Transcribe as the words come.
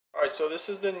Alright, so this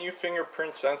is the new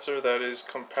fingerprint sensor that is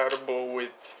compatible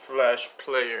with Flash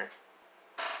Player.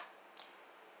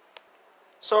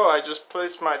 So I just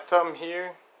placed my thumb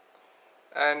here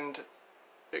and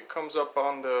it comes up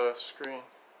on the screen.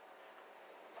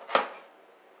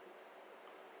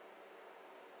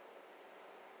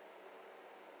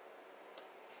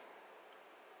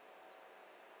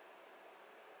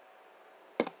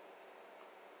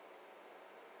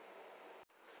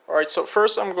 Alright, so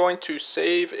first I'm going to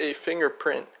save a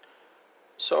fingerprint.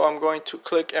 So I'm going to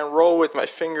click enroll with my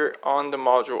finger on the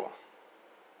module.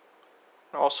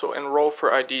 And also enroll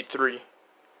for ID 3.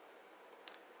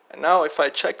 And now if I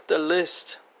check the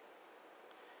list,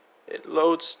 it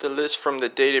loads the list from the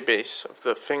database of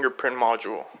the fingerprint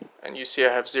module. And you see I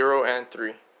have 0 and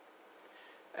 3.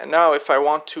 And now if I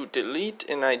want to delete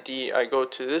an ID, I go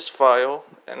to this file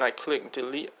and I click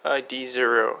delete ID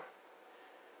 0.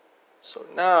 So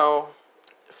now,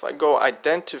 if I go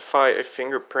identify a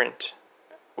fingerprint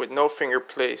with no finger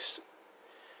placed,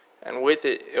 and with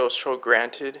it, it'll show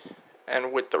granted,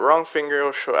 and with the wrong finger,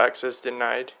 it'll show access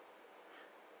denied.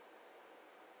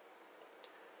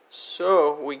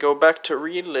 So we go back to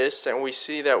read list and we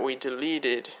see that we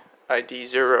deleted ID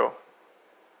 0.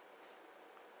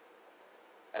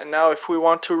 And now if we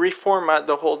want to reformat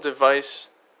the whole device,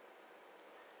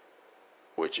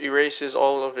 which erases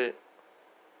all of it,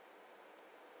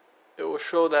 it will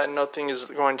show that nothing is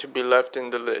going to be left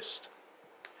in the list.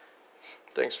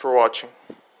 Thanks for watching.